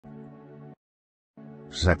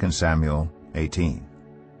2 Samuel 18.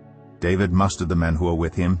 David mustered the men who were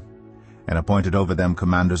with him, and appointed over them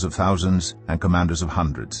commanders of thousands and commanders of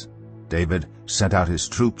hundreds. David sent out his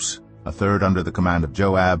troops, a third under the command of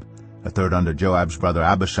Joab, a third under Joab's brother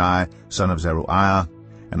Abishai, son of Zeruiah,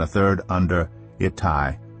 and a third under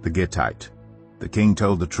Ittai the Gittite. The king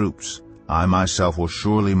told the troops, I myself will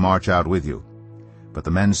surely march out with you. But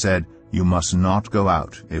the men said, You must not go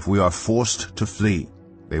out. If we are forced to flee,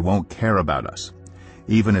 they won't care about us.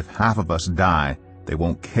 Even if half of us die, they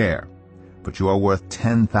won't care. But you are worth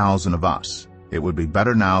 10,000 of us. It would be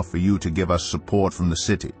better now for you to give us support from the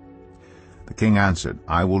city. The king answered,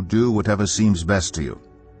 I will do whatever seems best to you.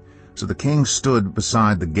 So the king stood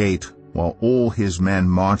beside the gate while all his men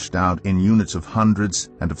marched out in units of hundreds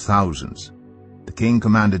and of thousands. The king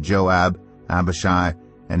commanded Joab, Abishai,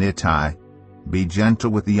 and Ittai, Be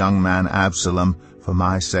gentle with the young man Absalom for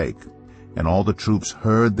my sake. And all the troops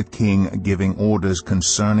heard the king giving orders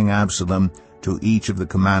concerning Absalom to each of the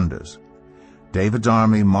commanders. David's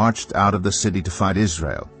army marched out of the city to fight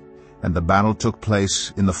Israel, and the battle took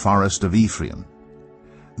place in the forest of Ephraim.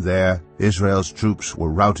 There Israel's troops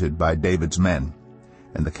were routed by David's men,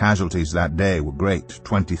 and the casualties that day were great,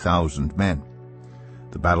 20,000 men.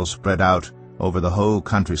 The battle spread out over the whole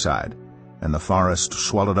countryside, and the forest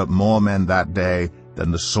swallowed up more men that day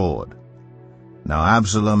than the sword. Now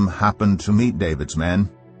Absalom happened to meet David's men.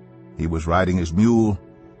 He was riding his mule,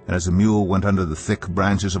 and as the mule went under the thick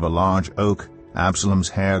branches of a large oak, Absalom's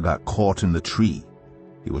hair got caught in the tree.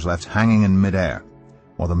 He was left hanging in midair,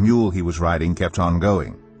 while the mule he was riding kept on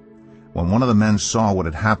going. When one of the men saw what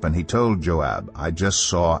had happened, he told Joab, I just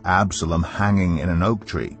saw Absalom hanging in an oak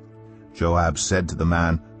tree. Joab said to the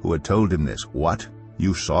man who had told him this, What?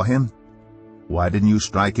 You saw him? Why didn't you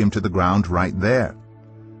strike him to the ground right there?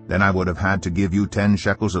 Then I would have had to give you 10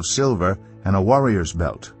 shekels of silver and a warrior's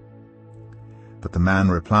belt. But the man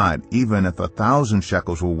replied, Even if 1,000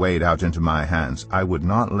 shekels were weighed out into my hands, I would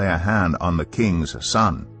not lay a hand on the king's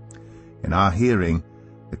son. In our hearing,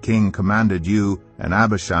 the king commanded you and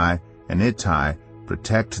Abishai and Ittai,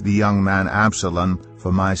 Protect the young man Absalom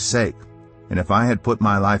for my sake. And if I had put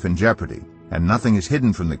my life in jeopardy, and nothing is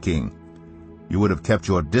hidden from the king, you would have kept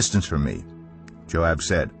your distance from me. Joab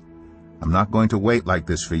said, I'm not going to wait like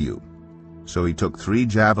this for you. So he took 3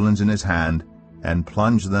 javelins in his hand and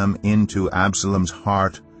plunged them into Absalom's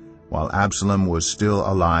heart while Absalom was still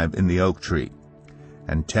alive in the oak tree.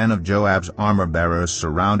 And 10 of Joab's armor-bearers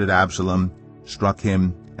surrounded Absalom, struck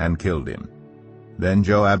him, and killed him. Then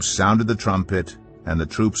Joab sounded the trumpet, and the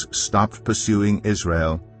troops stopped pursuing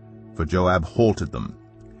Israel, for Joab halted them.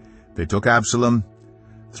 They took Absalom,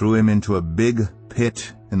 threw him into a big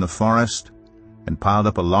pit in the forest, and piled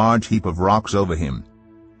up a large heap of rocks over him.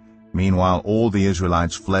 Meanwhile all the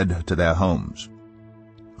Israelites fled to their homes.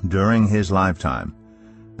 During his lifetime,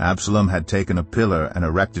 Absalom had taken a pillar and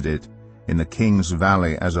erected it in the king's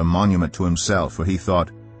valley as a monument to himself, for he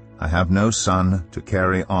thought, I have no son to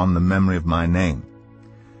carry on the memory of my name.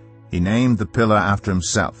 He named the pillar after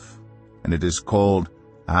himself, and it is called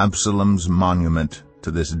Absalom's monument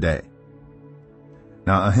to this day.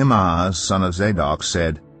 Now Ahimaaz, son of Zadok,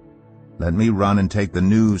 said, Let me run and take the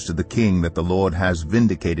news to the king that the Lord has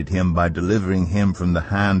vindicated him by delivering him from the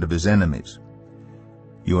hand of his enemies.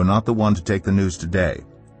 You are not the one to take the news today,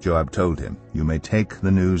 Joab told him. You may take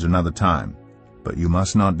the news another time, but you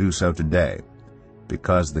must not do so today,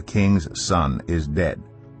 because the king's son is dead.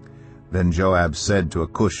 Then Joab said to a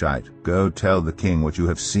Cushite, Go tell the king what you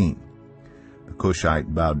have seen. The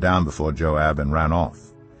Cushite bowed down before Joab and ran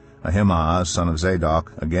off. Ahimaaz, son of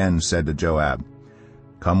Zadok, again said to Joab,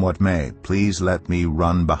 Come what may, please let me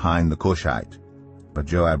run behind the Cushite. But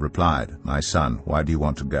Joab replied, My son, why do you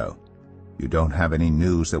want to go? You don't have any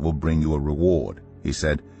news that will bring you a reward. He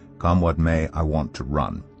said, Come what may, I want to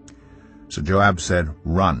run. So Joab said,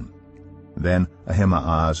 Run. Then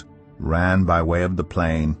Ahimaaz ran by way of the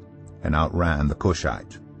plain and outran the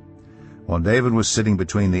Cushite. While David was sitting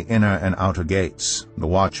between the inner and outer gates, the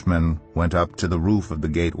watchman went up to the roof of the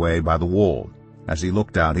gateway by the wall. As he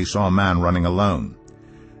looked out, he saw a man running alone.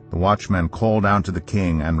 The watchman called out to the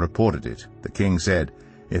king and reported it. The king said,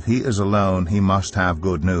 If he is alone, he must have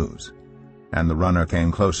good news. And the runner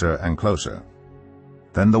came closer and closer.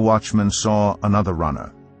 Then the watchman saw another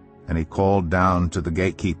runner, and he called down to the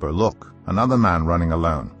gatekeeper, Look, another man running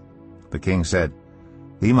alone. The king said,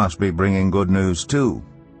 He must be bringing good news too.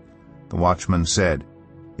 The watchman said,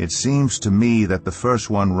 It seems to me that the first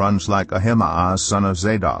one runs like Ahimaaz, son of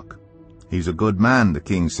Zadok. He's a good man, the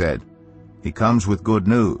king said. He comes with good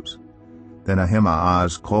news. Then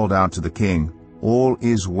Ahimaaz called out to the king, All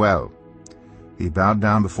is well. He bowed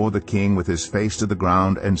down before the king with his face to the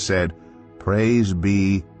ground and said, Praise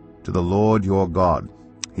be to the Lord your God.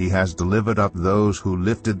 He has delivered up those who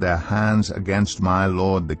lifted their hands against my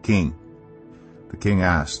lord the king." The king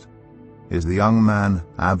asked, "Is the young man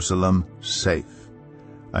Absalom safe?"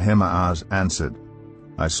 Ahimaaz answered,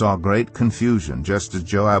 "I saw great confusion, just as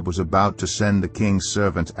Joab was about to send the king's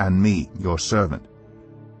servant and me, your servant.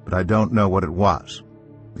 But I don't know what it was."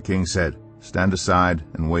 The king said, "Stand aside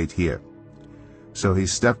and wait here." So he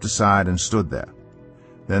stepped aside and stood there.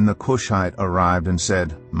 Then the Cushite arrived and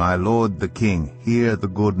said, "My lord the king, hear the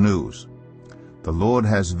good news. The Lord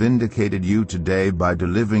has vindicated you today by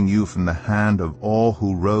delivering you from the hand of all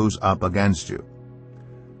who rose up against you."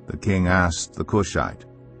 The king asked the Cushite,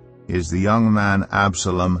 "Is the young man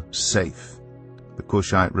Absalom safe?" The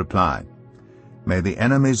Cushite replied, "May the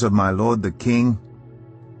enemies of my lord the king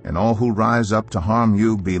and all who rise up to harm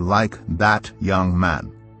you be like that young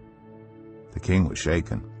man." The king was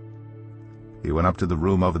shaken. He went up to the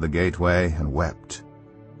room over the gateway and wept.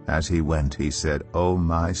 As he went, he said, "O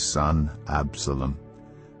my son Absalom,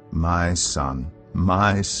 my son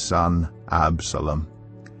Absalom,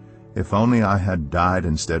 if only I had died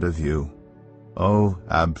instead of you. O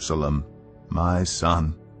Absalom, my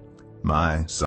son, my son."